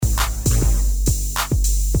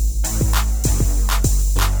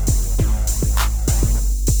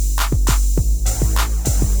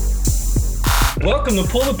Welcome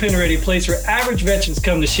to Pull the Pin Ready, a place where average veterans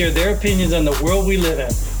come to share their opinions on the world we live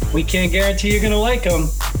in. We can't guarantee you're going to like them,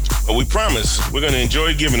 but we promise we're going to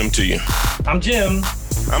enjoy giving them to you. I'm Jim.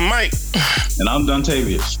 I'm Mike. And I'm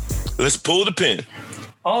Dontavius. Let's pull the pin.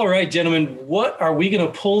 All right, gentlemen, what are we going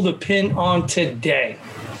to pull the pin on today?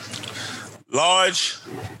 Large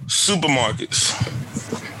supermarkets.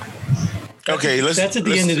 Okay, that's at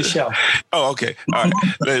the end of the show. Oh, okay. All right.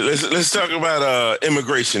 let's talk about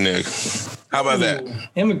immigration there. How about that?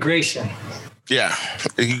 Immigration. Yeah,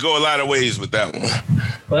 it can go a lot of ways with that one.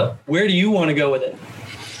 Well, where do you want to go with it?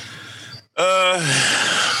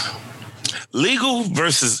 Legal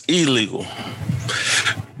versus illegal.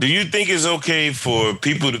 Do you think it's okay for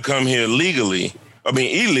people to come here illegally,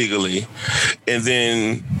 and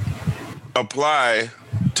then apply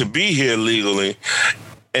to be here legally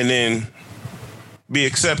and then be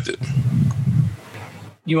accepted?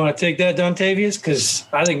 You want to take that, Dontavius? Because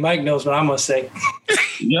I think Mike knows what I'm going to say.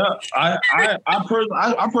 Yeah, I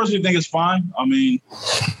personally think it's fine. I mean,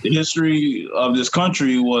 the history of this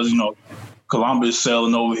country was, Columbus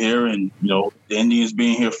sailing over here and, the Indians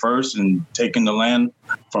being here first and taking the land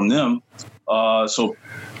from them. So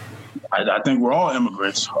I think we're all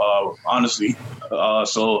immigrants, honestly.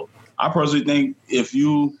 So I personally think if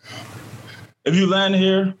you land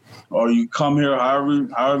here or you come here,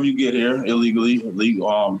 however you get here legally,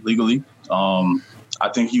 I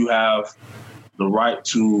think you have the right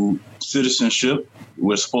to citizenship.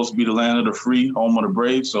 We're supposed to be the land of the free, home of the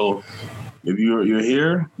brave. So if you're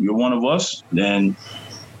here, you're one of us, then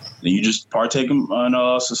you just partake in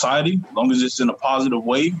society. As long as it's in a positive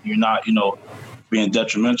way, you're not, being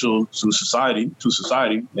detrimental to society,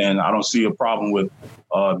 then I don't see a problem with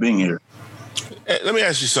being here. Let me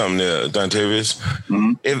ask you something there, Dontavius.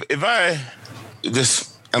 Mm-hmm.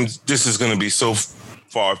 This is going to be so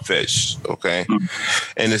far-fetched, okay? Mm-hmm.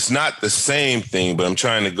 And it's not the same thing, but I'm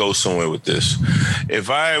trying to go somewhere with this. If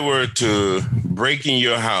I were to break in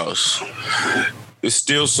your house,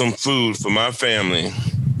 steal some food for my family,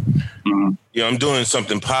 mm-hmm. I'm doing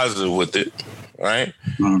something positive with it, right?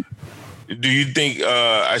 Mm-hmm. Do you think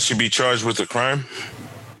I should be charged with a crime?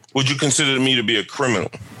 Would you consider me to be a criminal?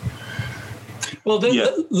 Well,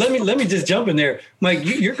 let me just jump in there, Mike.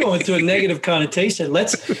 You're going to a negative connotation.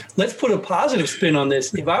 Let's put a positive spin on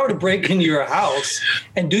this. If I were to break into your house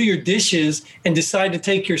and do your dishes and decide to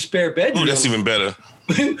take your spare bedroom, that's even better.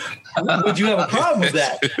 Would you have a problem with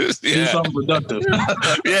that? Yeah. Do something productive.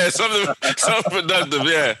 Yeah, something productive.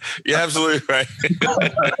 Yeah, you're absolutely right.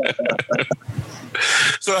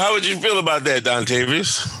 So, how would you feel about that,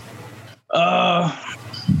 Dontavius?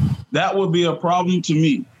 That would be a problem to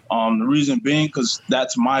me. The reason being, because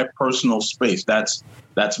that's my personal space. That's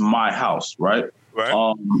my house, right? Right.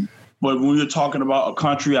 But when you're talking about a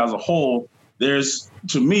country as a whole,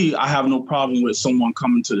 to me, I have no problem with someone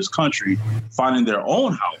coming to this country, finding their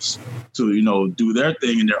own house to, do their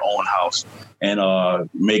thing in their own house and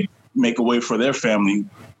make a way for their family.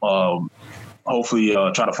 Hopefully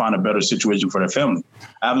try to find a better situation for their family.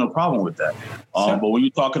 I have no problem with that. Sure. But when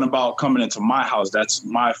you're talking about coming into my house, that's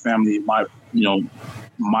my family, my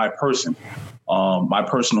person, my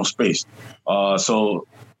personal space. So,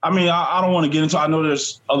 I mean, I don't want to get into, I know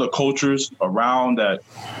there's other cultures around that,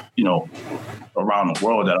 around the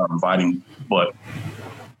world that are inviting, but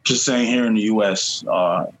just saying here in the U.S.,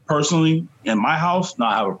 personally, in my house,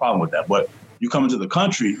 I have a problem with that. But you come into the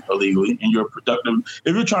country illegally and you're productive.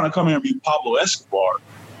 If you're trying to come here and be Pablo Escobar,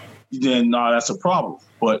 then that's a problem.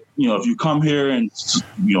 But, if you come here and,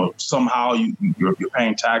 somehow you're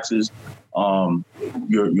paying taxes,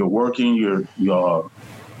 you're working, you're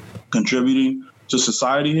contributing to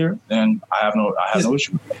society here, then I have no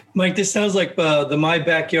issue with that. Mike, this sounds like the My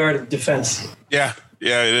Backyard Defense. Yeah,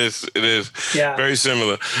 it is. Yeah. Very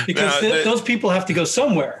similar. Because those people have to go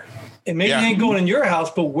somewhere. And maybe they ain't going in your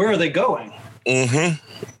house, but where are they going? Mm-hmm.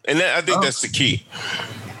 And I think that's the key.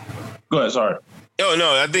 Go ahead, sorry. Oh,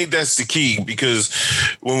 no, I think that's the key, because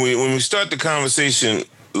when we start the conversation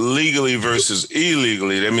legally versus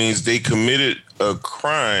illegally, that means they committed a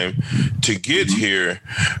crime to get here.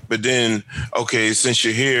 But then, okay, since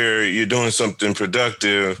you're here, you're doing something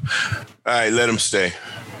productive. All right, let them stay.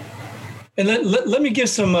 And let me give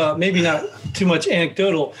some, maybe not too much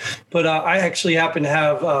anecdotal, but I actually happen to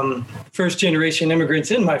have first-generation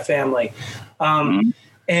immigrants in my family.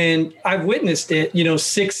 And I've witnessed it,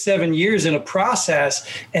 6-7 years in a process,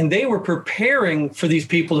 and they were preparing for these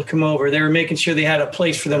people to come over. They were making sure they had a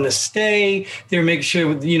place for them to stay. They were making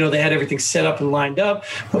sure, they had everything set up and lined up.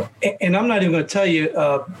 And I'm not even going to tell you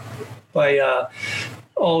by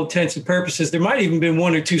all intents and purposes. There might have even been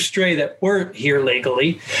one or two stray that weren't here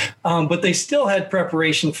legally, but they still had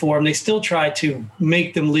preparation for them. They still tried to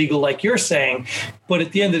make them legal, like you're saying. But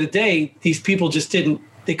at the end of the day, these people just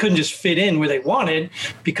they couldn't just fit in where they wanted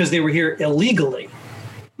because they were here illegally.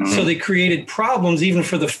 Mm-hmm. So they created problems even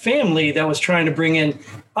for the family that was trying to bring in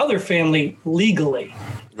other family legally.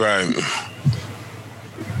 Right.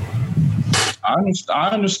 I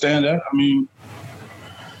understand that. I mean,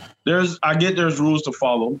 there's rules to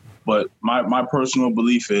follow, but my personal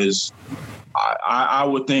belief is, I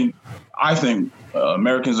think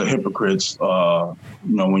Americans are hypocrites.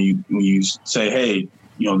 When you say, hey,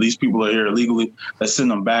 these people are here illegally, let's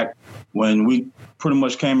send them back. When we pretty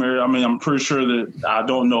much came here, I mean, I'm pretty sure that, I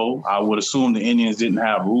don't know, I would assume the Indians didn't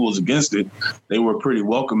have rules against it. They were pretty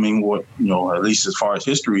welcoming. At least as far as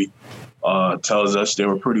history tells us, they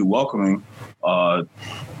were pretty welcoming to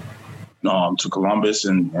Columbus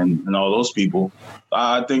and all those people.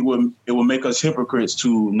 I think it would make us hypocrites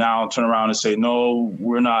to now turn around and say, no,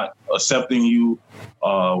 we're not accepting you.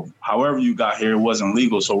 However you got here, it wasn't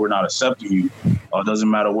legal, so we're not accepting you. It doesn't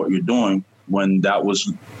matter what you're doing, when that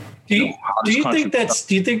was. Do you think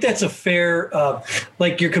that's a fair,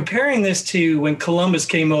 like, you're comparing this to when Columbus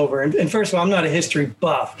came over? And first of all, I'm not a history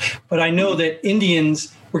buff, but I know that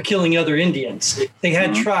Indians were killing other Indians. They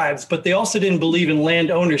had tribes, but they also didn't believe in land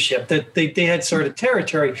ownership, that they had sort of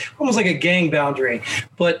territory, almost like a gang boundary.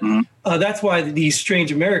 But that's why these strange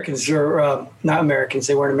Americans, or not Americans,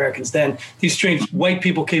 they weren't Americans then, these strange white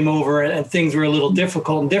people came over and things were a little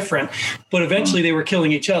difficult and different, but eventually they were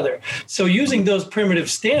killing each other. So using those primitive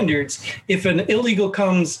standards, if an illegal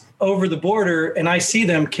comes over the border and I see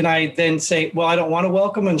them, can I then say, well, I don't want to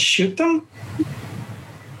welcome and shoot them?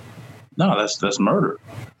 No, that's murder.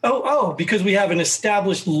 Oh, because we have an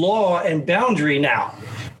established law and boundary now.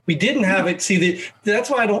 We didn't have it. See, that's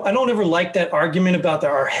why I don't ever like that argument about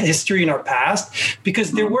our history and our past,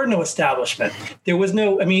 because there were no establishment. There was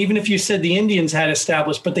no, I mean, even if you said the Indians had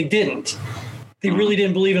established, but they didn't. They really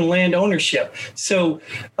didn't believe in land ownership. So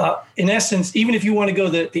in essence, even if you want to go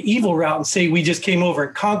the evil route and say we just came over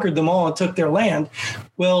and conquered them all and took their land,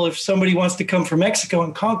 well, if somebody wants to come from Mexico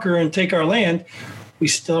and conquer and take our land, we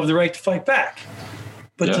still have the right to fight back.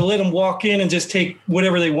 But to let them walk in and just take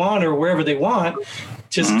whatever they want or wherever they want,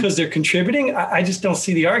 just because they're contributing, I just don't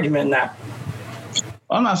see the argument in that.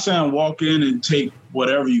 I'm not saying walk in and take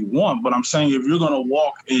whatever you want, but I'm saying if you're going to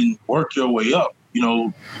walk and work your way up,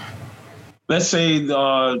 let's say,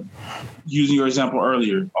 using your example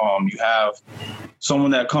earlier, you have someone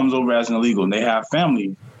that comes over as an illegal and they have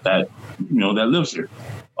family that lives here.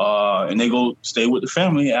 And they go stay with the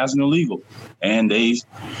family as an illegal, and they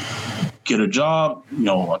get a job,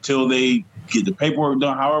 until they get the paperwork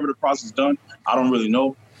done, however the process is done. I don't really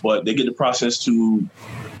know, but they go through the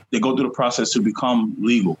process to become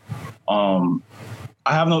legal.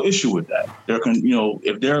 I have no issue with that.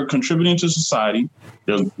 If they're contributing to society,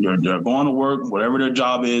 they're going to work, whatever their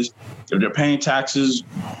job is, if they're paying taxes,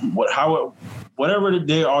 whatever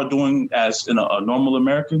they are doing as a normal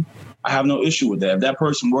American, I have no issue with that. If that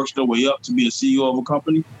person works their way up to be a CEO of a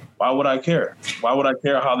company, why would I care? Why would I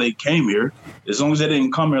care how they came here? As long as they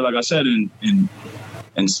didn't come here, like I said,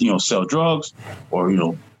 and sell drugs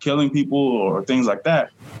or killing people or things like that.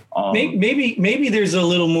 Maybe there's a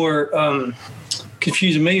little more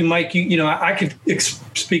confusion. Maybe Mike, I could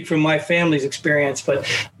speak from my family's experience, but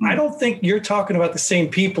I don't think you're talking about the same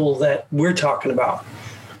people that we're talking about.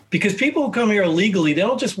 Because people who come here illegally, they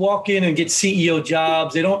don't just walk in and get CEO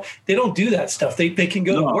jobs. They don't do that stuff. They can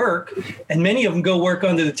go to work, and many of them go work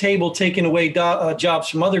under the table, taking away jobs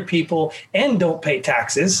from other people and don't pay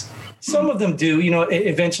taxes. Some of them do.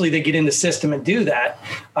 Eventually they get in the system and do that,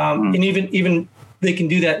 and even they can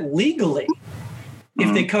do that legally.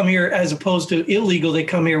 If they come here as opposed to illegal, they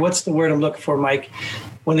come here. What's the word I'm looking for, Mike?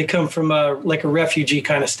 When they come from like a refugee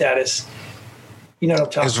kind of status. You know what I'm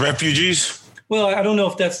talking about? As refugees? Well, I don't know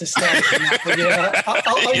if that's the status or not, but yeah,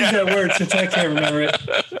 I'll use that word since I can't remember it.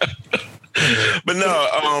 But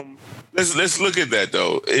no, let's look at that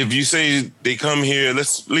though. If you say they come here,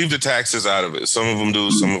 let's leave the taxes out of it. Some of them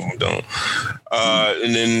do, some of them don't.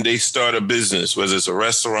 And then they start a business, whether it's a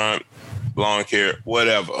restaurant, lawn care,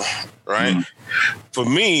 whatever, right? For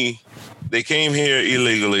me, they came here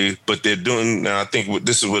illegally, but they're doing, now I think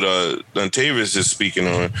this is what Dontavius is speaking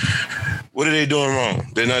on. What are they doing wrong?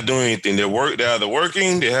 They're not doing anything. They're either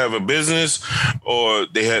working, they have a business, or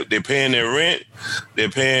they're paying their rent, they're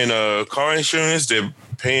paying car insurance, they're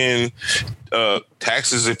paying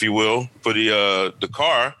taxes, if you will, for the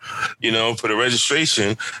car, for the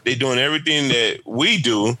registration. They're doing everything that we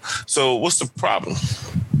do. So what's the problem?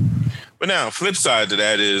 But now, flip side to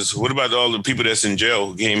that is, what about all the people that's in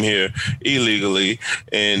jail who came here illegally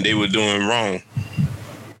and they were doing wrong?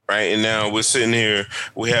 Right? And now we're sitting here,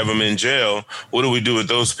 we have them in jail. What do we do with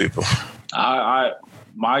those people?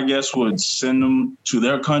 My guess would send them to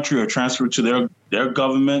their country or transfer to their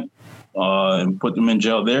government and put them in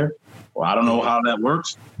jail there. Well, I don't know how that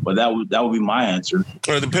works, but that would be my answer.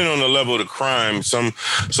 Well, depending on the level of the crime, some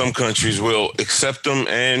countries will accept them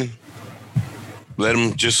and let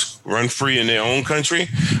them just run free in their own country,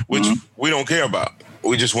 which we don't care about.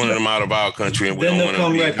 We just wanted them out of our country, and we then don't want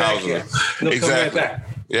they'll to come right back here. They'll exactly. come right back.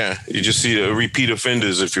 Yeah, you just see the repeat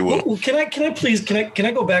offenders, if you will. Well, can I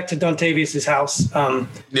go back to Dontavius's house?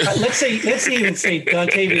 Let's even say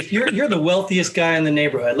Dontavius, you're the wealthiest guy in the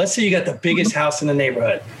neighborhood. Let's say you got the biggest house in the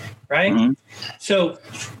neighborhood, right? Mm-hmm. So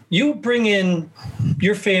you bring in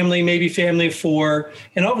your family, maybe family of 4,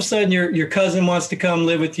 and all of a sudden your cousin wants to come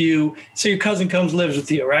live with you. So your cousin lives with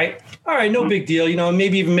you, right? All right, no big deal.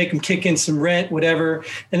 Maybe even make them kick in some rent, whatever.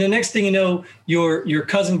 And the next thing you know, your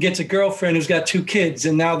cousin gets a girlfriend who's got 2 kids,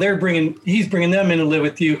 and now he's bringing them in to live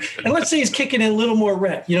with you. And let's say he's kicking in a little more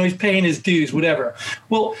rent. He's paying his dues, whatever.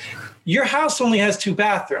 Well, your house only has 2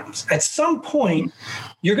 bathrooms. At some point,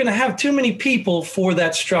 you're going to have too many people for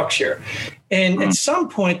that structure. And at some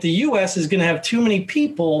point, the U.S. is going to have too many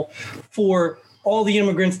people for all the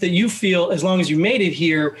immigrants that you feel, as long as you made it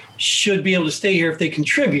here, should be able to stay here if they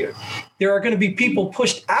contribute. There are going to be people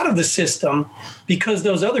pushed out of the system because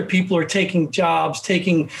those other people are taking jobs,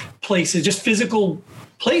 taking places, just physical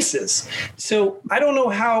places. So I don't know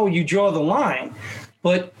how you draw the line,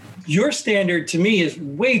 but your standard to me is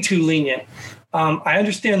way too lenient. I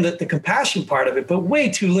understand that the compassion part of it, but way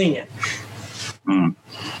too lenient.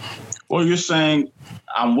 Well, you're saying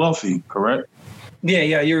I'm wealthy, correct?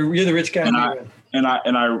 Yeah, you're the rich guy. And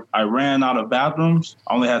I ran out of bathrooms.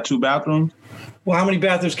 I only had 2 bathrooms. Well, how many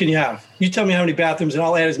bathrooms can you have? You tell me how many bathrooms, and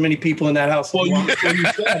I'll add as many people in that house. Well, you said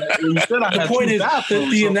I had 2 bathrooms. The point is that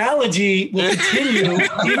the analogy will continue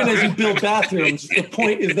even as you build bathrooms. The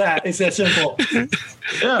point is that it's that simple.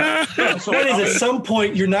 Yeah. The point is, at some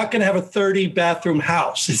point, you're not going to have a 30-bathroom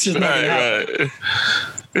house. It's just not going to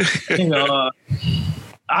happen.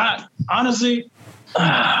 I honestly,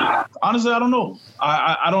 I don't know.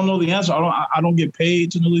 I don't know the answer. I don't get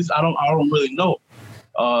paid to know this. I don't really know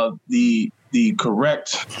the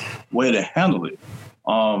correct way to handle it.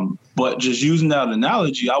 But just using that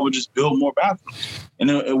analogy, I would just build more bathrooms.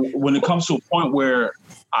 And when it comes to a point where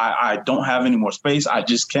I don't have any more space, I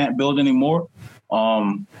just can't build anymore.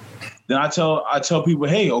 Then I tell people,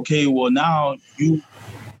 hey, okay, well now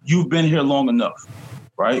you've been here long enough,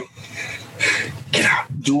 right? Get out.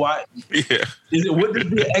 Do I? Yeah. Would this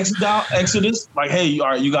be an exodus? Like, hey, all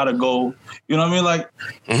right, you got to go. You know what I mean? Like,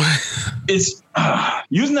 it's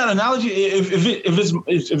using that analogy.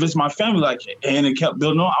 If it's my family, like, and it kept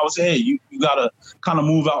building on, I would say, hey, you got to kind of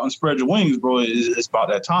move out and spread your wings, bro. It's about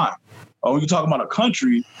that time. Or when you talk about a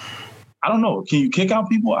country, I don't know. Can you kick out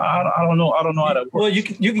people? I don't know. I don't know how that works. Well, you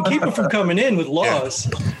can keep them from coming in with laws.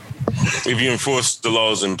 Yeah. If you enforce the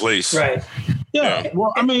laws in place, right? Yeah,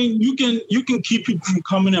 well, I mean, you can keep people from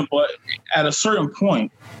coming in, but at a certain point,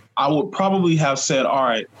 I would probably have said, all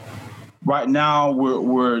right, right now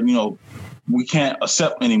we're we can't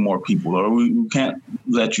accept any more people, or we can't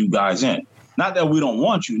let you guys in. Not that we don't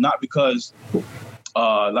want you, not because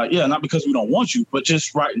not because we don't want you, but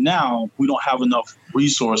just right now we don't have enough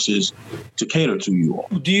resources to cater to you all.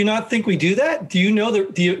 Do you not think we do that? Do you know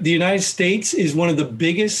that the United States is one of the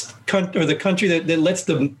biggest the country that lets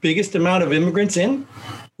the biggest amount of immigrants in?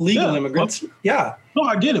 Legal immigrants. Yeah. No,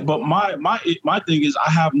 I get it. But my thing is, I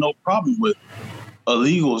have no problem with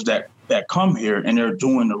illegals that come here and they're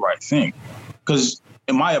doing the right thing. Because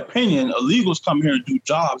in my opinion, illegals come here and do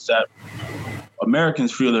jobs that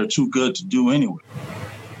Americans feel they're too good to do anyway.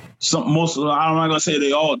 I'm not gonna say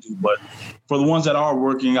they all do, but for the ones that are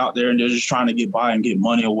working out there and they're just trying to get by and get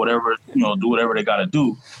money or whatever, do whatever they got to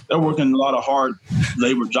do, they're working a lot of hard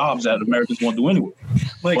labor jobs that Americans won't do anyway.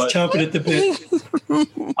 Mike's chomping at the bit.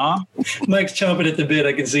 Huh? Mike's chomping at the bit.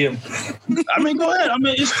 I can see him. I mean, go ahead. I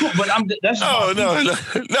mean, it's cool, but that's just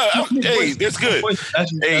no. Hey, that's good. That's what I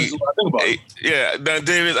think about. Hey, yeah,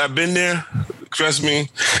 David, I've been there. Trust me.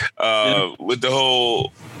 With the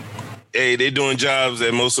whole, hey, they're doing jobs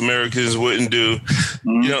that most Americans wouldn't do.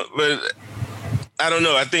 Mm-hmm. But I don't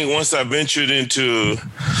know. I think once I ventured into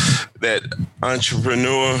that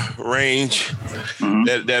entrepreneur range,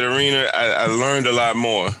 that arena, I learned a lot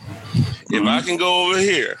more. If I can go over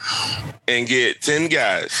here and get 10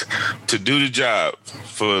 guys to do the job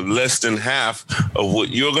for less than half of what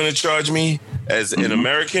you're going to charge me as an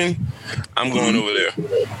American, I'm going over there.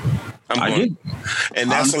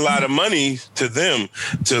 And that's a lot of money to them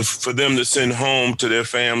for them to send home to their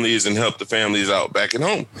families and help the families out back at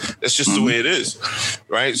home. That's just the way it is,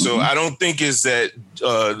 right? So I don't think it's that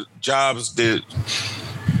jobs that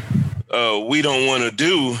we don't want to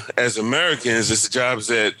do as Americans. It's jobs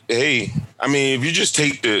that, hey, I mean, if you just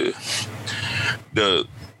take the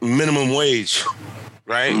minimum wage,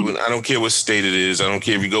 right? I don't care what state it is. I don't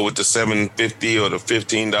care if you go with the $7.50 or the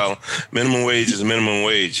 $15 minimum wage is minimum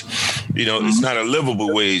wage. You know, it's not a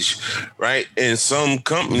livable wage, right? And some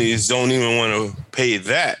companies don't even want to pay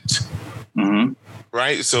that,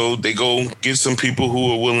 right? So they go get some people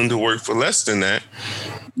who are willing to work for less than that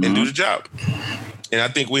and do the job. And I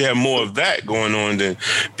think we have more of that going on than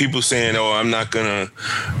people saying, oh, I'm not going to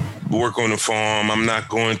work on the farm. I'm not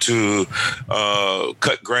going to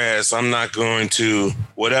cut grass. I'm not going to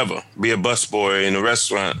whatever, be a busboy in a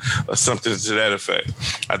restaurant or something to that effect.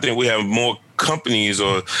 I think we have more companies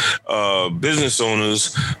or business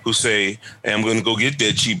owners who say, hey, I'm going to go get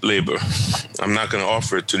that cheap labor. I'm not going to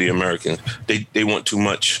offer it to the Americans. They want too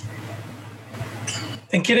much.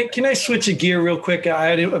 And can I switch a gear real quick?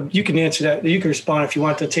 You can answer that. You can respond if you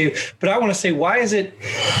want to too. But I want to say, why is it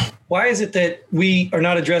that we are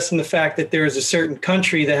not addressing the fact that there is a certain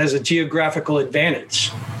country that has a geographical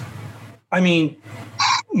advantage? I mean,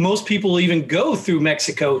 most people even go through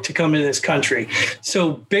Mexico to come into this country.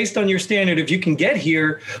 So based on your standard, if you can get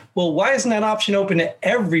here, well, why isn't that option open to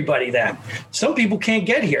everybody then? Some people can't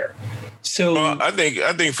get here. So I think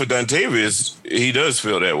for Dontavius, he does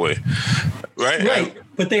feel that way. Right.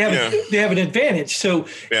 But they have an advantage. So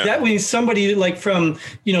that means somebody like from,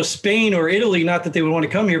 Spain or Italy, not that they would want to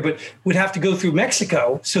come here, but would have to go through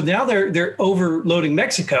Mexico. So now they're overloading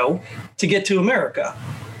Mexico to get to America.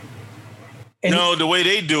 And no, the way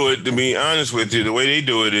they do it, to be honest with you, the way they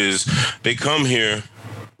do it is they come here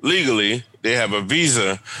legally. They have a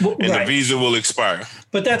visa, and the visa will expire.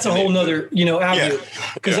 But that's a whole nother, avenue.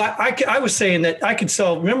 Because I was saying that I could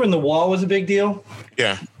sell. Remember when the wall was a big deal?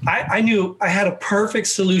 Yeah. I knew I had a perfect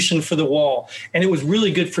solution for the wall, and it was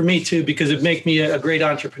really good for me too because it'd make me a great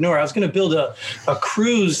entrepreneur. I was going to build a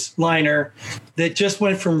cruise liner that just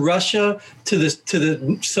went from Russia to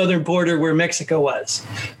the southern border where Mexico was.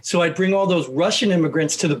 So I'd bring all those Russian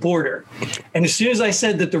immigrants to the border, and as soon as I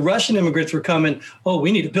said that the Russian immigrants were coming,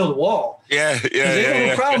 we need to build a wall. Yeah. They have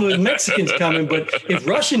no problem with Mexicans coming, but if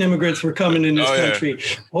Russian immigrants were coming in this country,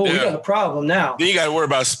 we got a problem now. Then you got to worry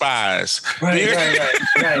about spies. Right.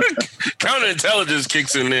 Counterintelligence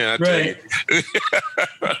kicks in there. I tell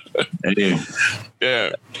you.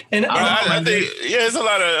 Yeah. And I think there's a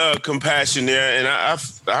lot of compassion there, and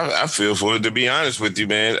I feel for it. To be honest with you,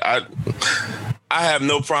 man, I have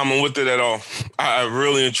no problem with it at all. I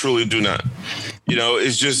really and truly do not.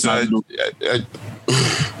 It's just.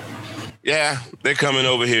 Yeah, they're coming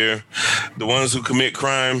over here. The ones who commit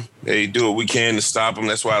crime, they do what we can to stop them.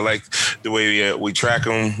 That's why I like the way we track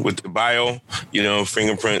them with the bio,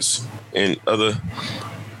 fingerprints and other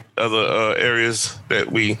areas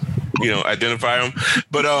that we, identify them.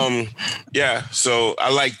 But so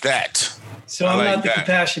I like that. So I'm not the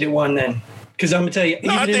compassionate one then, because I'm gonna tell you.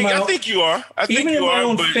 I think you are. Even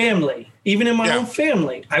in my own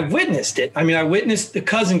family, I witnessed it. I mean, I witnessed the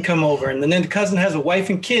cousin come over, and then the cousin has a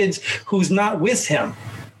wife and kids who's not with him.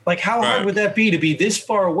 Like, how hard would that be to be this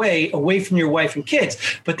far away from your wife and kids?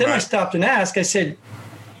 But then I stopped and asked, I said,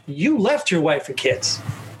 you left your wife and kids.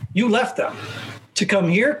 You left them to come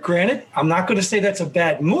here. Granted, I'm not going to say that's a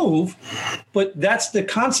bad move, but that's the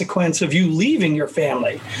consequence of you leaving your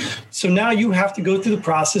family. So now you have to go through the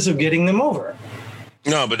process of getting them over.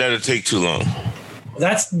 No, but that'll take too long.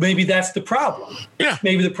 That's the problem. Yeah.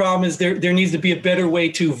 Maybe the problem is there needs to be a better way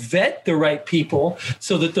to vet the right people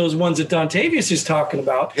so that those ones that Dontavius is talking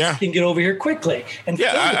about can get over here quickly. And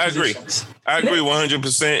I agree. I agree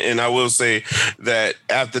 100%. And I will say that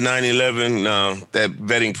after 9/11, that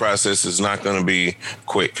vetting process is not going to be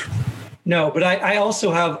quick. No, but I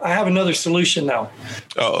also have another solution now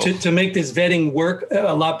to make this vetting work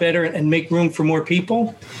a lot better and make room for more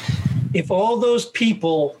people. If all those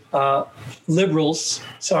people, liberals,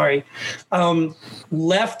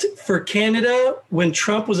 left for Canada when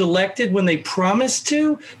Trump was elected, when they promised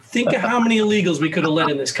to, think of how many illegals we could have let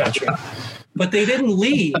in this country. But they didn't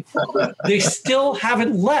leave. They still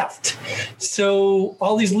haven't left. So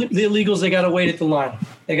all the illegals, they got to wait at the line.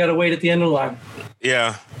 They got to wait at the end of the line.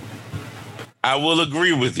 Yeah, I will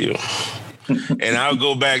agree with you. And I'll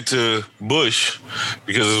go back to Bush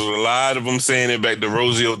because there's a lot of them saying it back to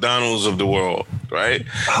Rosie O'Donnell's of the world, right?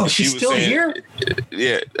 Oh, she's still here?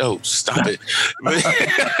 Yeah. Oh, stop it.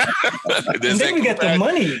 And they got the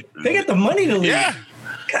money. They got the money to leave. Yeah.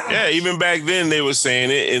 Yeah, even back then they were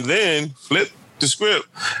saying it, and then flip the script.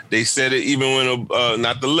 They said it even when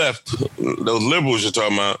not the left, those liberals you're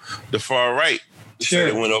talking about, the far right.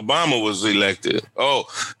 Sure. When Obama was elected,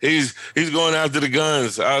 he's going after the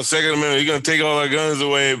guns. Our Second Amendment, he's going to take all our guns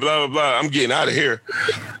away. Blah blah blah. I'm getting out of here.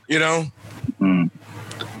 You know.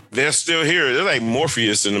 They're still here. They're like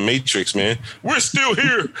Morpheus in the Matrix, man. We're still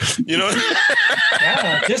here, you know?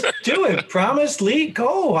 Yeah, just do it. Promise, lead,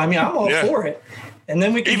 go. I mean, I'm all for it. And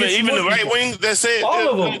then we can even the right wing that said all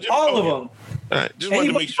of them. All right, just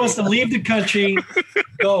anybody who wants to leave the country,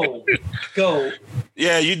 go.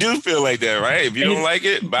 Yeah, you do feel like that, right? If you don't like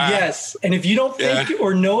it, bye. Yes, and if you don't think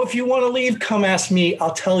or know if you want to leave, come ask me.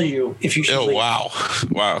 I'll tell you if you should leave. Wow.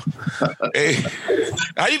 Hey,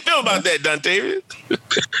 how you feel about that, Dante?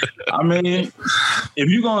 I mean, if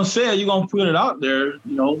you're gonna say it, you're gonna put it out there.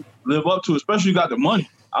 You know, live up to it. Especially you got the money.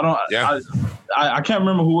 I can't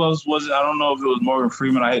remember who else was it. I don't know if it was Morgan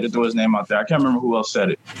Freeman. I hate to throw his name out there. I can't remember who else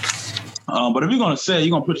said it. But if you're gonna say it,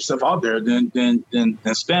 you're gonna put yourself out there, then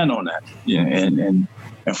stand on that, and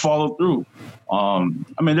follow through. I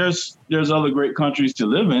mean, there's other great countries to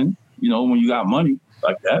live in, you know, when you got money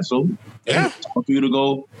like that. So it's time for you to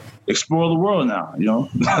go explore the world now, you know.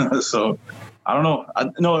 So I don't know.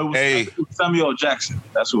 It was Samuel Jackson.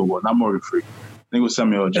 That's who it was, not Morgan Freeman. I think it was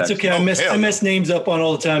Samuel Jackson. It's okay. I mess names up on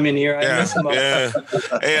all the time in here. I mess them up. Yeah.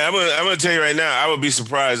 Hey, I'm gonna tell you right now. I would be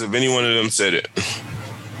surprised if any one of them said it.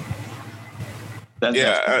 No,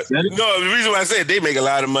 the reason why I say it, they make a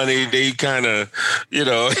lot of money. They kind of, you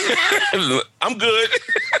know, I'm good.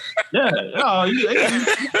 You right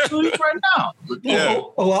now.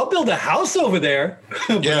 I'll build a house over there,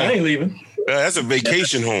 but I ain't leaving. That's a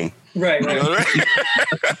vacation home. Right.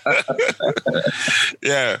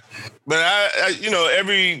 Yeah. But I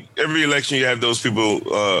every election you have those people,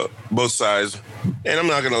 both sides. And I'm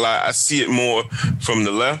not going to lie, I see it more from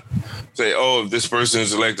the left. Say, if this person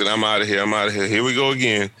is elected, I'm out of here. Here we go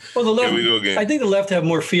again. Well, the left, here we go again. I think the left have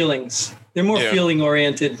more feelings. They're more feeling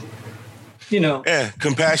oriented. You know. Yeah,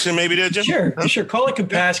 compassion maybe there, Jim? Sure. Call it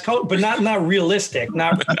compassion, but not realistic,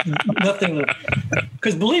 nothing.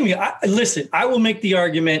 Because believe me, I will make the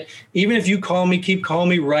argument, even if you keep calling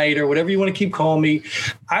me right or whatever you want to keep calling me,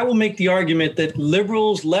 I will make the argument that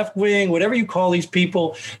liberals, left wing, whatever you call these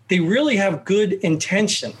people, they really have good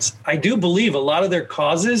intentions. I do believe a lot of their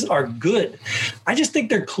causes are good. I just think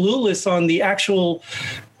they're clueless on the actual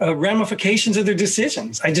ramifications of their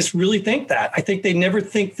decisions. I just really think that. I think they never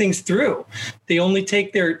think things through. They only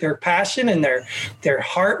take their passion and their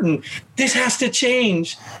heart and this has to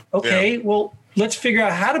change. Okay, well, let's figure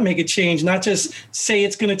out how to make it change, not just say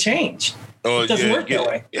it's going to change. It doesn't work that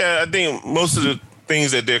way. Yeah, I think most of the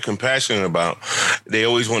things that they're compassionate about, they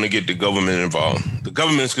always want to get the government involved. The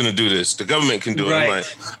government's going to do this. The government can do it. I'm like,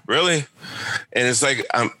 really? And it's like,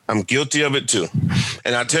 I'm guilty of it too.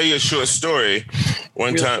 And I'll tell you a short story.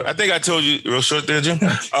 One time, I think I told you, real short there, Jim.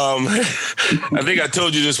 I think I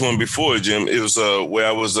told you this one before, Jim. It was where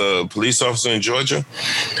I was a police officer in Georgia.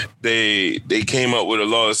 They came up with a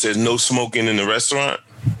law that says no smoking in the restaurant.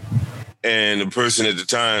 And the person at the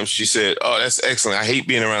time, she said, that's excellent. I hate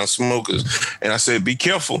being around smokers. And I said, be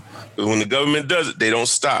careful. Because when the government does it, they don't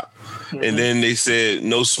stop. Mm-hmm. And then they said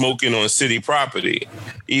no smoking on city property,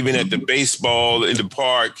 even at the baseball, in the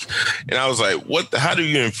park. And I was like, how do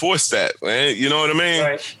you enforce that, man? You know what I mean?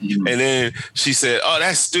 Right. And then she said,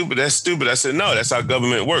 that's stupid. I said, no, that's how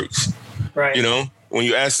government works. Right. You know? When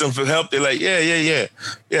you ask them for help, they're like, yeah,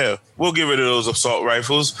 we'll get rid of those assault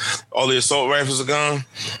rifles. All the assault rifles are gone.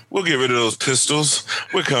 We'll get rid of those pistols.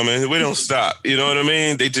 We're coming. We don't stop. You know what I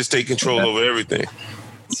mean? They just take control over everything.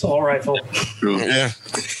 Assault rifle. Yeah.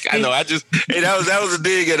 I know. That was a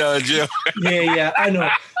dig at Jim. Yeah, I know.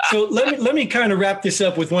 So let me kind of wrap this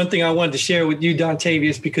up with one thing I wanted to share with you,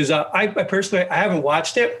 Dontavius, because I personally, I haven't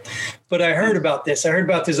watched it, but I heard about this. I heard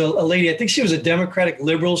about this, a lady, I think she was a Democratic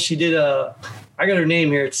liberal. She did I got her name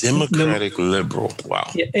here. It's Democratic liberal. Wow.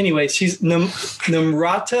 Yeah, anyway, she's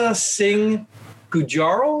Namrata Singh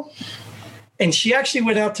Gujaral. And she actually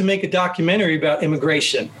went out to make a documentary about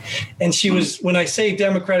immigration. And she was, when I say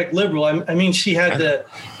Democratic liberal, I mean, she had the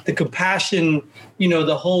compassion,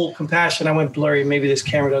 the whole compassion. I went blurry. Maybe this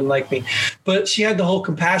camera doesn't like me. But she had the whole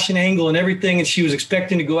compassion angle and everything. And she was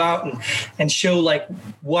expecting to go out and show like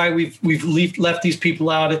why we've left these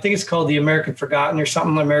people out. I think it's called The American Forgotten or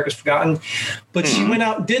something, America's Forgotten. But she went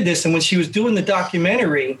out and did this. And when she was doing the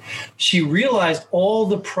documentary, she realized all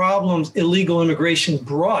the problems illegal immigration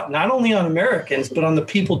brought, not only on Americans, but on the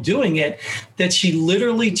people doing it, that she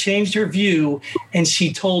literally changed her view. And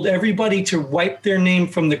she told everybody to wipe their name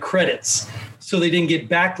from the credits so they didn't get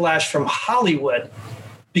backlash from Hollywood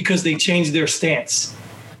because they changed their stance.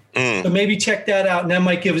 But maybe check that out, and that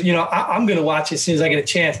might give I'm going to watch it as soon as I get a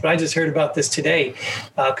chance. But I just heard about this today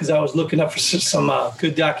because I was looking up for some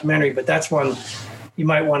good documentary. But that's one you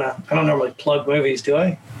might want to. I don't normally plug movies, do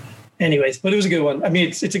I? Anyways, but it was a good one. I mean,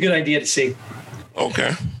 it's a good idea to see.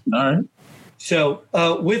 Okay. All right. So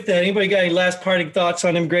with that, anybody got any last parting thoughts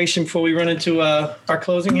on immigration before we run into our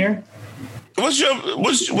closing here? What's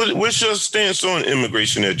your stance on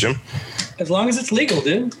immigration there, Jim? As long as it's legal,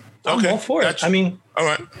 dude. I'm all for it. Gotcha. I mean, all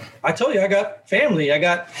right. I told you I got family. I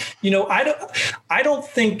got, I don't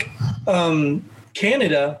think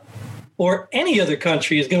Canada or any other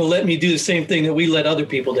country is going to let me do the same thing that we let other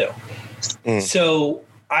people do. So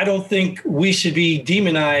I don't think we should be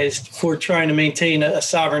demonized for trying to maintain a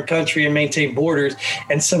sovereign country and maintain borders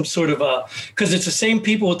and some sort of because it's the same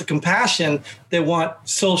people with the compassion that want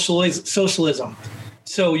socialism.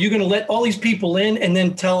 So you're going to let all these people in and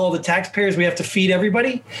then tell all the taxpayers we have to feed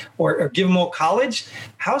everybody or give them all college?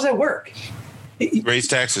 How does that work? Raise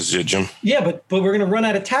taxes, Jim. Yeah, but we're going to run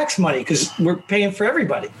out of tax money because we're paying for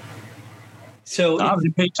everybody. So they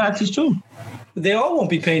pay taxes too. They all won't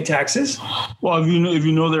be paying taxes. Well, if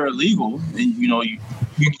you know they're illegal, and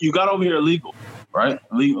you got over here illegal, right?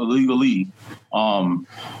 Illegally, and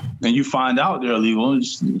you find out they're illegal.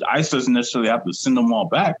 ICE doesn't necessarily have to send them all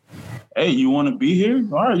back. Hey, you want to be here?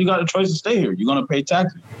 All right, you got a choice to stay here. You're going to pay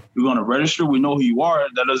taxes. You're going to register. We know who you are.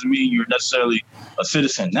 That doesn't mean you're necessarily a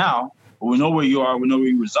citizen now, but we know where you are. We know where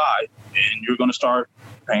you reside, and you're going to start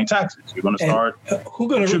paying taxes. You're going to start. Who's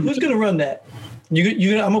going to run that? I'm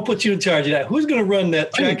going to put you in charge of that. Who's going to run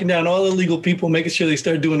that, tracking down all illegal people, making sure they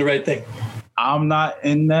start doing the right thing? I'm not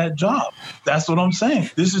in that job. That's what I'm saying.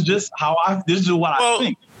 This is just this is what I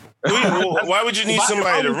think. Why would you need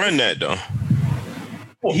somebody to run that though?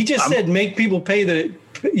 He just said make people pay do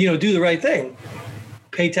the right thing.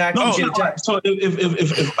 Pay taxes. So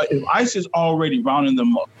if ICE is already rounding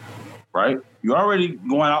them up, right? You're already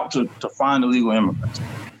going out to find illegal immigrants.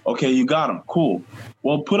 Okay, you got them. Cool.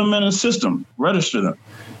 Well, put them in a system. Register them.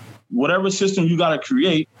 Whatever system you got to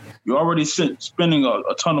create, you're already spending a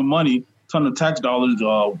ton of money, ton of tax dollars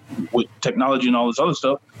with technology and all this other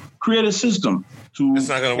stuff. Create a system. It's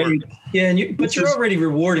not going to work. Yeah, but you're already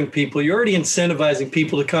rewarding people. You're already incentivizing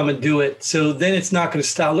people to come and do it. So then it's not going to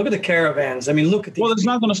stop. Look at the caravans. I mean, look at these. Well, it's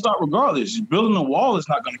not going to stop regardless. Building a wall is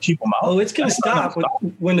not going to keep them out. Oh, it's going to stop.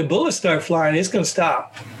 When the bullets start flying, it's going to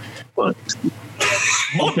stop. But,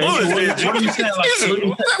 okay, what are you saying?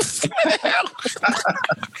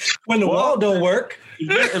 When the wall don't work.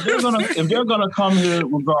 If they're gonna come here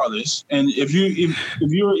regardless, and if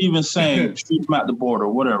you're even saying shoot them at the border,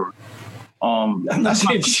 whatever. I'm not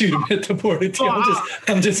saying shoot them at the border.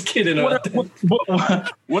 I'm just kidding about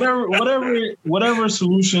that. Whatever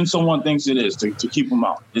solution someone thinks it is to keep them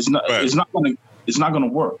out, it's not gonna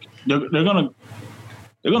work. They're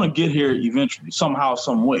gonna get here eventually, somehow,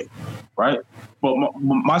 some way, right? But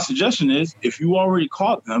my suggestion is, if you already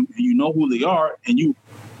caught them and you know who they are, and you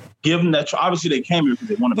give them that, obviously they came here because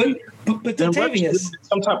they want to be here. But then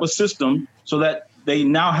some type of system so that they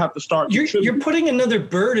now have to start. You're putting another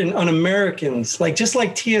burden on Americans, just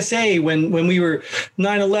like TSA when we were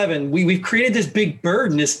 9/11. We've created this big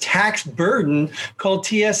burden, this tax burden called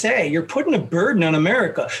TSA. You're putting a burden on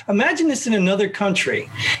America. Imagine this in another country.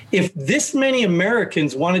 If this many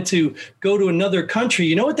Americans wanted to go to another country,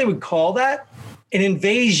 you know what they would call that? An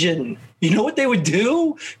invasion. You know what they would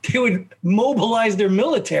do? They would mobilize their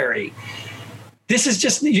military. This is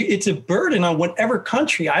it's a burden on whatever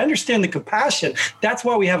country. I understand the compassion. That's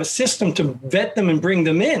why we have a system to vet them and bring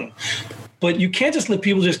them in. But you can't just let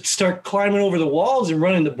people just start climbing over the walls and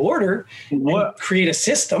running the border and create a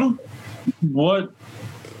system. What?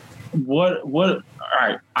 All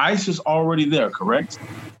right. ICE is already there, correct?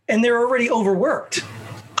 And they're already overworked.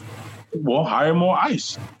 Well, hire more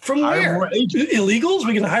ICE. From where? More illegals?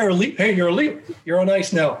 We can hire illegal. Hey, you're illegal. You're on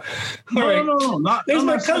ICE now. No. There's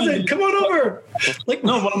my cousin. Saying, come on over.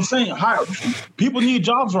 No, but I'm saying people need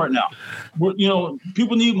jobs right now.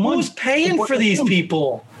 People need money. Who's paying for these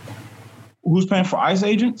people? Who's paying for ICE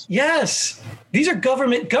agents? Yes. These are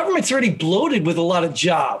government's already bloated with a lot of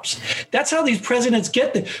jobs. That's how these presidents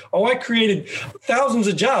get them. Oh, I created thousands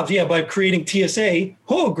of jobs. Yeah, by creating TSA.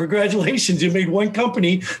 Oh, congratulations. You made one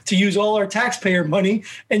company to use all our taxpayer money,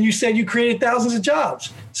 and you said you created thousands of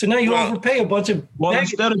jobs. So now you overpay a bunch of... Well,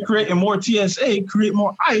 instead of creating more TSA, create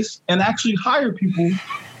more ICE and actually hire people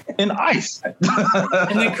in ICE.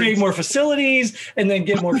 And then create more facilities and then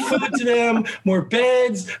get more food to them, more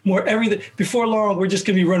beds, more everything. Before long, we're just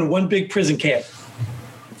going to be running one big prison camp.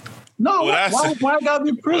 No, why I gotta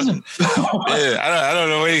be prison? I don't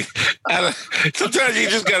know. Sometimes you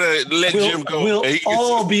just gotta let Jim go. We'll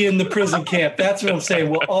all be in the prison camp. That's what I'm saying.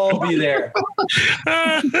 We'll all be there.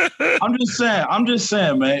 I'm just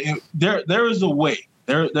saying, man. There is a way.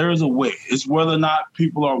 There is a way. It's whether or not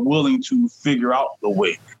people are willing to figure out the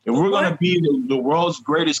way. If we're going to be the world's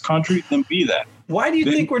greatest country, then be that. Why do you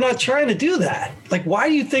think we're not trying to do that? Like, why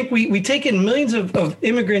do you think we take in millions of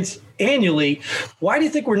immigrants annually? Why do you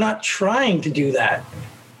think we're not trying to do that?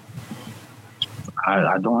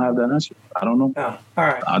 I don't have that answer. I don't know. Oh, all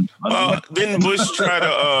right. Didn't Bush try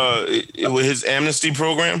to with his amnesty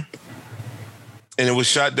program, and it was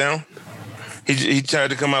shot down? He tried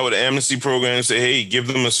to come out with an amnesty program and say, hey, give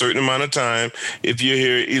them a certain amount of time. If you're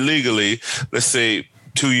here illegally, let's say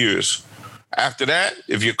 2 years. After that,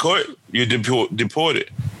 if you're caught, you're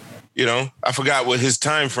deported. You know, I forgot what his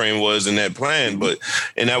time frame was in that plan,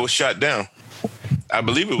 and that was shot down. I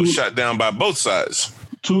believe it was shot down by both sides.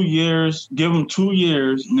 2 years, give them 2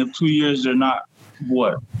 years, and if 2 years they're not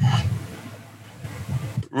what?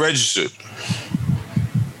 Registered.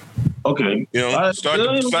 Okay. You know, start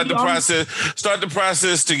the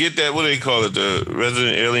process to get that, what do they call it, the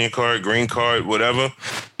resident alien card, green card, whatever.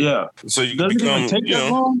 Yeah. So you can become, you know.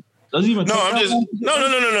 Long? Does it even take that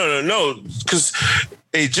long? No. Because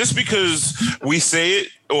just because we say it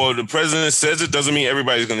or the president says it doesn't mean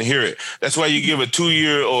everybody's going to hear it. That's why you give a 2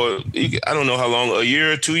 year or I don't know how long, a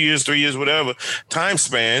year, 2 years, 3 years, whatever time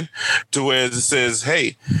span to where it says,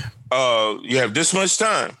 hey, you have this much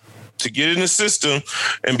time to get in the system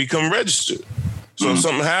and become registered. So if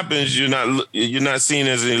something happens, you're not seen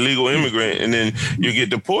as an illegal immigrant, and then you get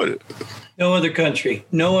deported. No other country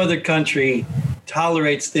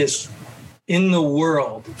tolerates this in the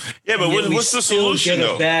world. Yeah, but what's the solution?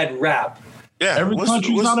 Get a bad rap. Yeah, every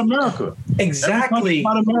country's not America. Exactly.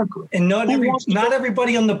 Not America. And not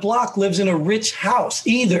everybody on the block lives in a rich house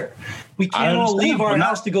either. We can't all leave our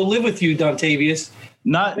house to go live with you, Dontavius.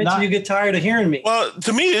 Not you get tired of hearing me. Well,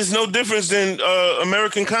 to me, it's no difference than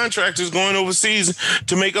American contractors going overseas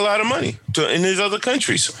to make a lot of money in these other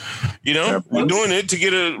countries. You know, we're doing it to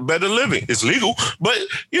get a better living. It's legal, but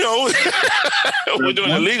you know, we're doing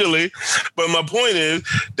it legally. But my point is,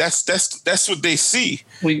 that's what they see.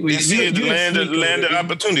 They see the land of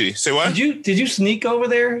opportunity. Say what? Did you sneak over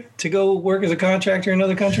there to go work as a contractor in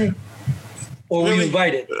another country, or were you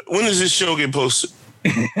invited? When does this show get posted?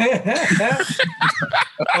 All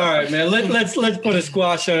right, man. Let's put a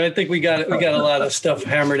squash on it. I think we got a lot of stuff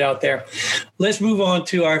hammered out there. Let's move on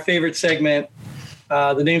to our favorite segment,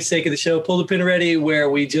 the namesake of the show, Pull the Pin Already, where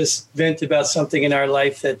we just vent about something in our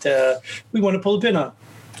life that we want to pull the pin on.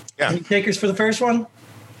 Yeah. Any takers for the first one?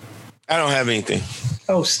 I don't have anything.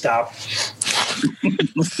 Oh, stop.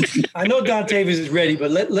 I know Dontavius is ready,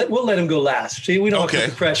 but we'll let him go last. See, we don't put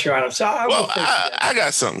the pressure on him. So I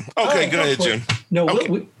got something. Okay, go ahead, Jim. No,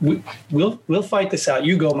 okay. we'll fight this out.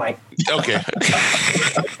 You go, Mike. Okay.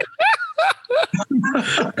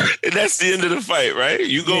 And that's the end of the fight, right?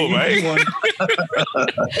 You go, Mike.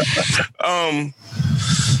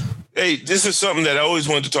 Hey, this is something that I always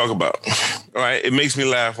wanted to talk about. All right, it makes me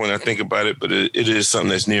laugh when I think about it, but it is something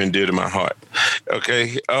that's near and dear to my heart.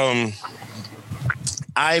 Okay.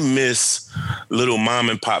 I miss little mom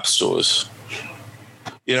and pop stores.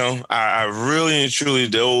 You know, I really and truly,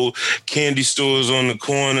 the old candy stores on the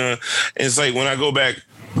corner. And it's like when I go back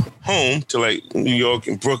home to like New York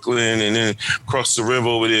and Brooklyn and then across the river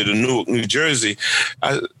over there to Newark, New Jersey,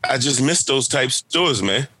 I just miss those type stores,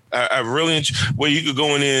 man. I really, where you could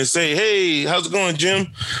go in there and say, hey, how's it going,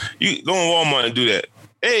 Jim? You go in Walmart and do that.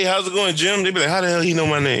 Hey, how's it going, Jim? They'd be like, how the hell he know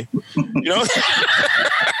my name? You know?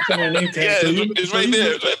 It's right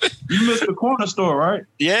there. You missed the corner store, right?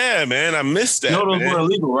 Yeah, man, I missed that. You know those were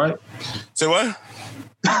illegal, right? Say what?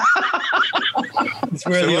 It's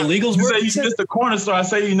where the illegals were. You missed the corner store. I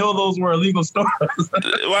say you know those were illegal stores.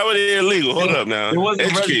 Why were they illegal? Hold up now. It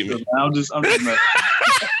wasn't registered. I'm just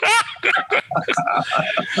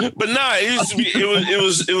But nah,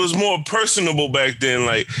 it was more personable back then.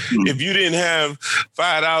 Like if you didn't have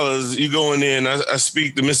 $5, you go in there and I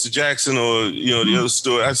speak to Mr. Jackson or the other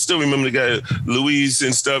store. I still remember the guy Luis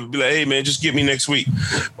and stuff. Be like, hey man, just get me next week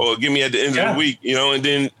or get me at the end of the week. And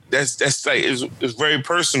then that's like it's very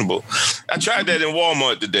personable. I tried that in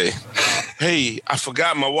Walmart today. Hey, I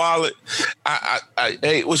forgot my wallet.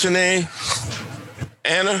 Hey, what's your name?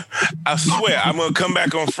 Anna, I swear I'm gonna come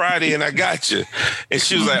back on Friday and I got you. And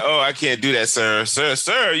she was like, "Oh, I can't do that, sir.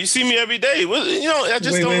 You see me every day. Well, I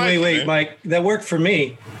just don't like it." Wait, Mike. That worked for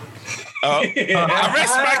me. I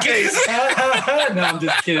rest my case. No, I'm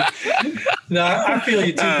just kidding. No, I feel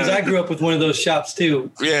you too, because I grew up with one of those shops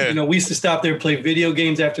too. Yeah. You know, we used to stop there and play video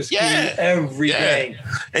games after school every day.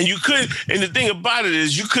 And you couldn't, and the thing about it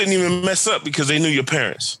is you couldn't even mess up because they knew your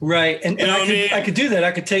parents. Right. And I could do that.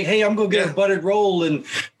 I could take, hey, I'm going to get a buttered roll and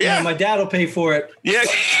you know, my dad will pay for it. Yeah.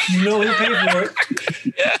 You know he'll pay for it.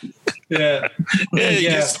 Yeah. You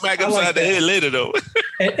get smacked upside the head later though.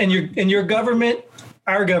 And your government,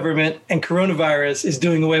 our government, and coronavirus is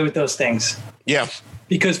doing away with those things. Yeah.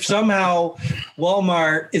 Because somehow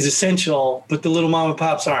Walmart is essential, but the little mom and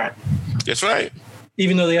pops aren't. That's right.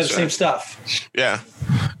 Even though they have the same stuff. Yeah.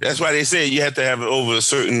 That's why they say you have to have over a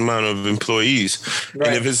certain amount of employees. Right.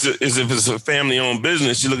 And if it's a family-owned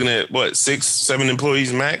business, you're looking at, 6-7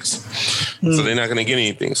 employees max? So they're not going to get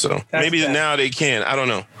anything. So maybe now they can. I don't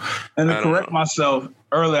know. And to correct myself,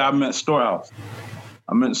 earlier I meant storehouse.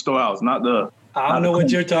 I meant storehouse, not the... I don't know what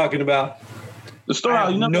you're talking about. The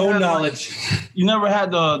storehouse. No knowledge. You never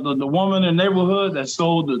had the woman in the neighborhood that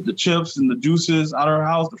sold the chips and the juices out of her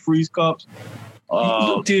house, the freeze cups?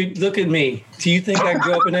 Dude, look at me. Do you think I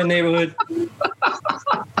grew up in that neighborhood?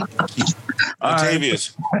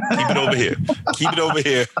 Octavius, keep it over here. Keep it over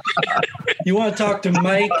here. You want to talk to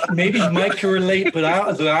Mike? Maybe Mike can relate, but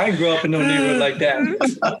I didn't grow up in no neighborhood like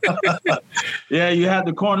that. Yeah, you had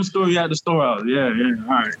the corner store, you had the storehouse. Yeah.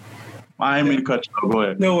 All right. I ain't mean to cut you off. Go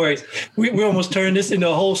ahead. No worries. We almost turned this into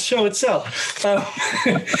a whole show itself.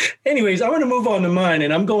 Anyways, I want to move on to mine,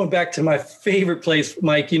 and I'm going back to my favorite place,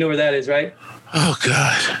 Mike. You know where that is, right? Oh,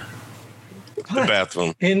 God. The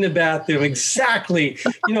bathroom. In the bathroom, exactly.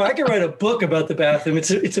 You know, I could write a book about the bathroom.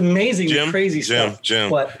 It's amazing, the crazy stuff.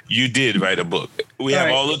 Jim, what? You did write a book. We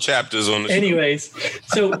have all the chapters on the show. Anyways,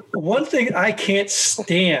 so one thing I can't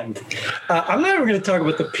stand, I'm not even going to talk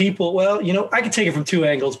about the people. Well, you know, I can take it from two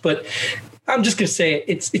angles, but I'm just going to say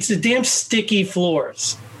it. It's the damn sticky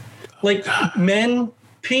floors. Like men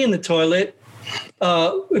pee in the toilet,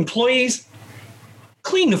 employees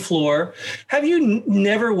clean the floor. Have you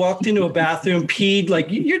never walked into a bathroom, peed, like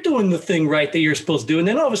you're doing the thing right that you're supposed to do, and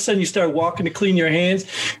then all of a sudden you start walking to clean your hands,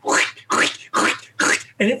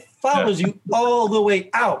 and it follows you all the way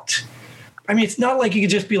out. I mean, it's not like you could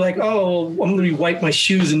just be like, oh, I'm going to wipe my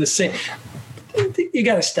shoes in the sink. You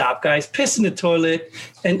got to stop, guys. Piss in the toilet,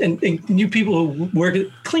 and you people who work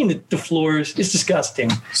clean the floors. It's disgusting.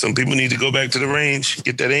 Some people need to go back to the range,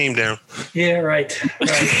 get that aim down. Yeah, right.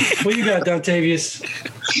 What you got, Dontavius?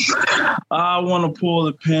 I want to pull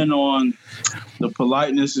the pin on the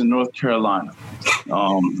politeness in North Carolina.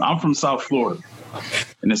 I'm from South Florida,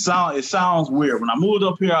 and it sounds weird. When I moved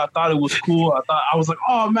up here, I thought it was cool. I was like,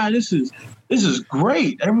 oh man, this is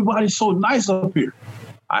great. Everybody's so nice up here.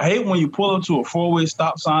 I hate when you pull up to a 4-way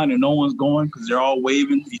stop sign and no one's going because they're all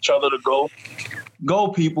waving each other to go. Go,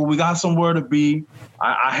 people. We got somewhere to be.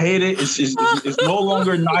 I hate it. It's no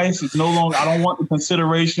longer nice. It's no longer. I don't want the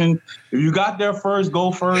consideration. If you got there first,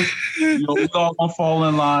 go first. You know, we all gonna fall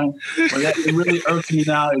in line. But it really irks me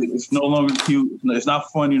now. It's no longer cute. It's not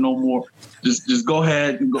funny no more. Just go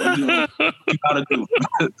ahead and go. You know, you gotta do.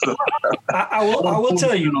 So, I will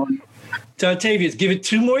tell you. Dontavius, give it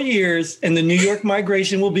 2 more years and the New York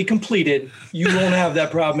migration will be completed. You won't have that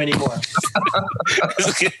problem anymore.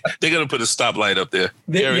 They're going to put a stoplight up there.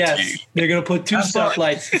 Yes, they're going to put 2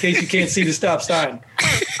 stoplights in case you can't see the stop sign.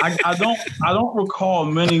 I don't recall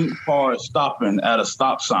many cars stopping at a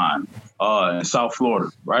stop sign in South Florida,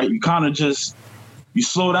 right? You kind of you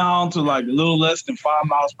slow down to like a little less than 5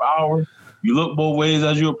 miles per hour. You look both ways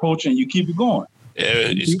as you approach and you keep it going. Yeah,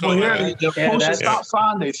 people here, they push a stop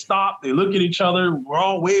sign, they stop, they look at each other, we're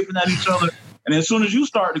all waving at each other, and as soon as you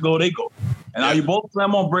start to go, they go. And now you both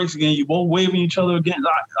slam on brakes again, you both waving each other again.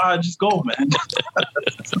 I just go, man.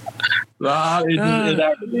 It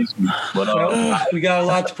aggravates me. But we got a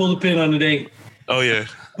lot to pull the pin on today. Oh, yeah.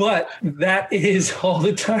 But that is all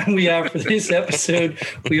the time we have for this episode.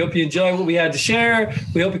 We hope you enjoyed what we had to share.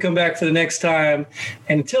 We hope you come back for the next time.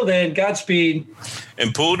 And until then, Godspeed.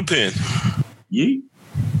 And pull the pin. Yeet.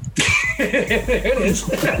 There it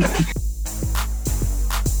is.